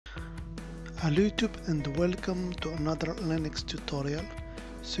Hello YouTube and welcome to another Linux tutorial.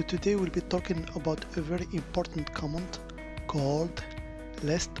 So today we'll be talking about a very important command called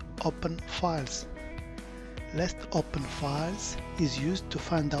list open files. List open files is used to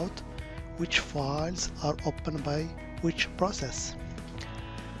find out which files are open by which process.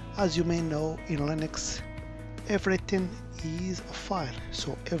 As you may know, in Linux everything is a file,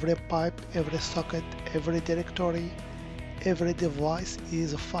 so every pipe, every socket, every directory, every device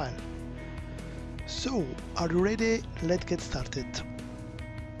is a file. So, are you ready? Let's get started.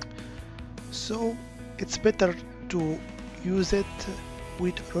 So, it's better to use it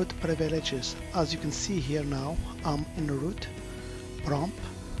with root privileges. As you can see here now, I'm in root prompt.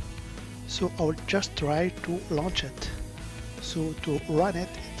 So, I will just try to launch it. So, to run it,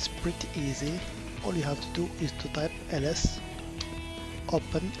 it's pretty easy. All you have to do is to type ls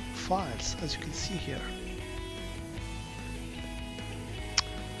open files, as you can see here.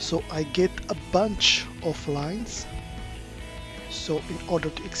 So I get a bunch of lines. So in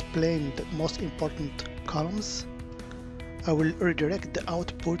order to explain the most important columns, I will redirect the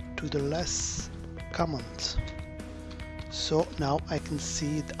output to the less command. So now I can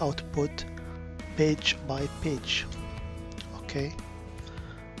see the output page by page. Okay,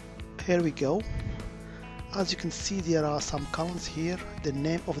 here we go. As you can see, there are some columns here. The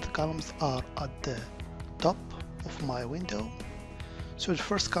name of the columns are at the top of my window. So the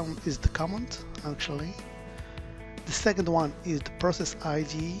first column is the command, actually. The second one is the process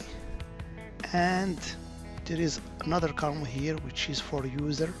ID, and there is another column here which is for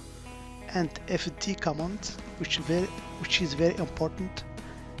user, and fd command, which is very important.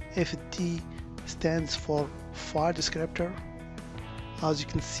 fd stands for file descriptor. As you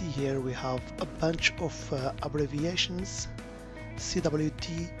can see here, we have a bunch of abbreviations.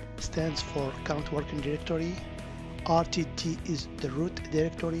 CWD stands for current working directory. RTD is the root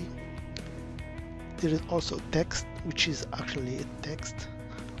directory. There is also text, which is actually a text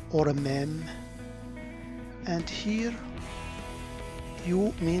or a mem. And here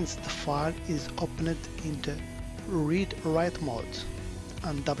U means the file is opened in the read-write mode,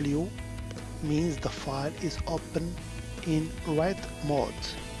 and W means the file is open in write mode,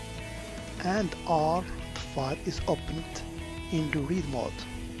 and R, the file is opened in the read mode.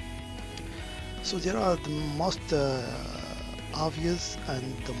 So there are the most obvious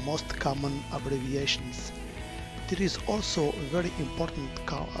and the most common abbreviations. There is also a very important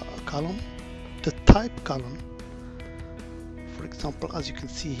column, the type column. For example, as you can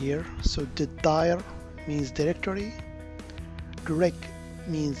see here, so the dir means directory, reg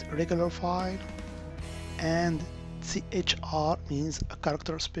means regular file, and chr means a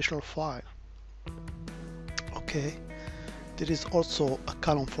character special file. Okay. There is also a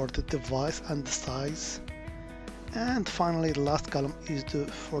column for the device and the size, and finally the last column is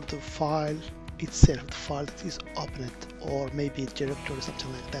for the file itself, the file that is opened, or maybe a directory or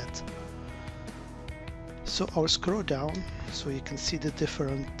something like that. So I will scroll down so you can see the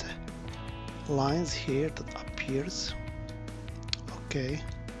different lines here that appears. Okay,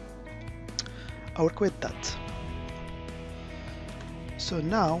 I will quit that. So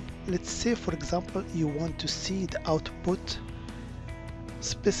now let's say, for example, you want to see the output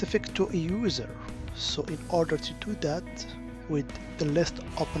specific to a user. So in order to do that with the list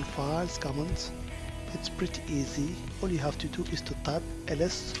open files command, it's pretty easy. All you have to do is to type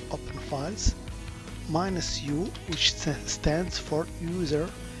ls open files -u, which stands for user,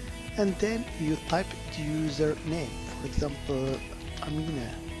 and then you type the user name, for example Amina.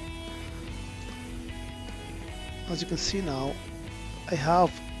 As you can see now, I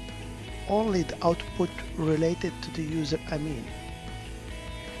have only the output related to the user Amin.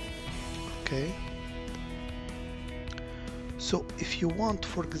 Okay. So if you want,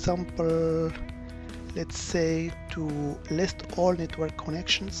 for example, let's say to list all network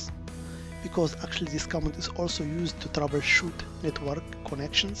connections, because actually this command is also used to troubleshoot network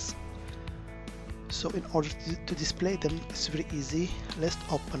connections. So in order to display them, it's very easy. List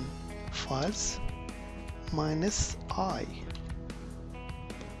open files -i,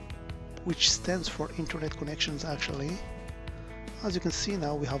 which stands for internet connections actually. As you can see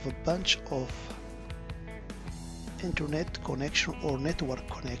now, we have a bunch of internet connection or network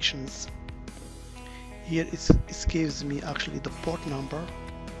connections. Here it gives me actually the port number.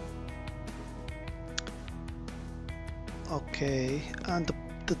 Okay, and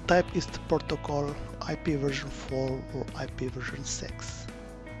the type is the protocol, IP version 4 or IP version 6.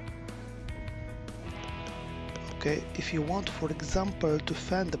 Okay, if you want, for example, to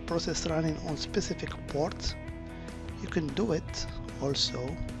find the process running on specific ports, you can do it also.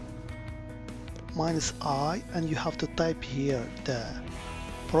 -i, and you have to type here the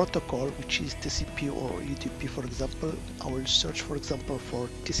protocol, which is TCP or UDP. For example, I will search for example for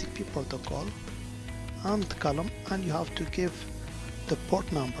TCP protocol and column, and you have to give the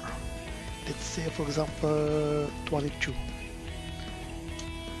port number. Let's say for example 22.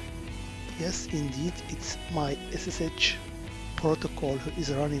 Yes, indeed, it's my SSH protocol who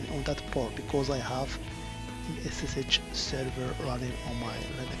is running on that port, because I have an SSH server running on my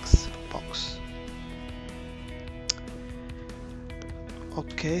Linux box.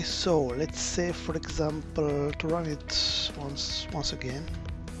 Okay, so let's say for example to run it once again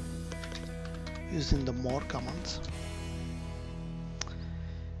using the more command.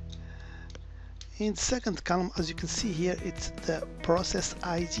 In second column, as you can see here, it's the process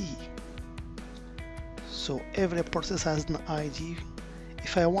ID. So every process has an ID.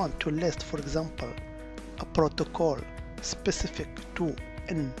 If I want to list, for example, a protocol specific to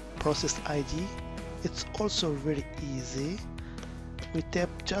an process ID, it's also very easy. We type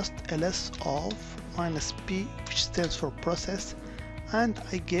just lsof -p, which stands for process, and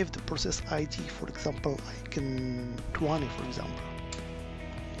I gave the process ID, for example, like in 20, for example.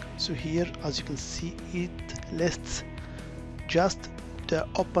 So here, as you can see, it lists just the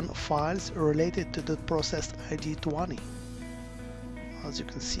open files related to the process ID 20, as you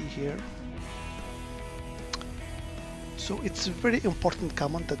can see here. So it's a very important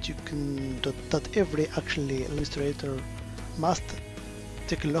command that you can that every actually administrator must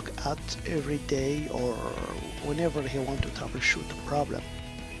take a look at every day or whenever he wants to troubleshoot the problem.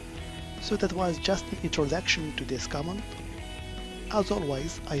 So that was just an introduction to this command. As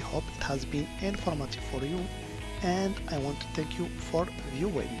always, I hope it has been informative for you, and I want to thank you for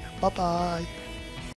viewing. Bye bye.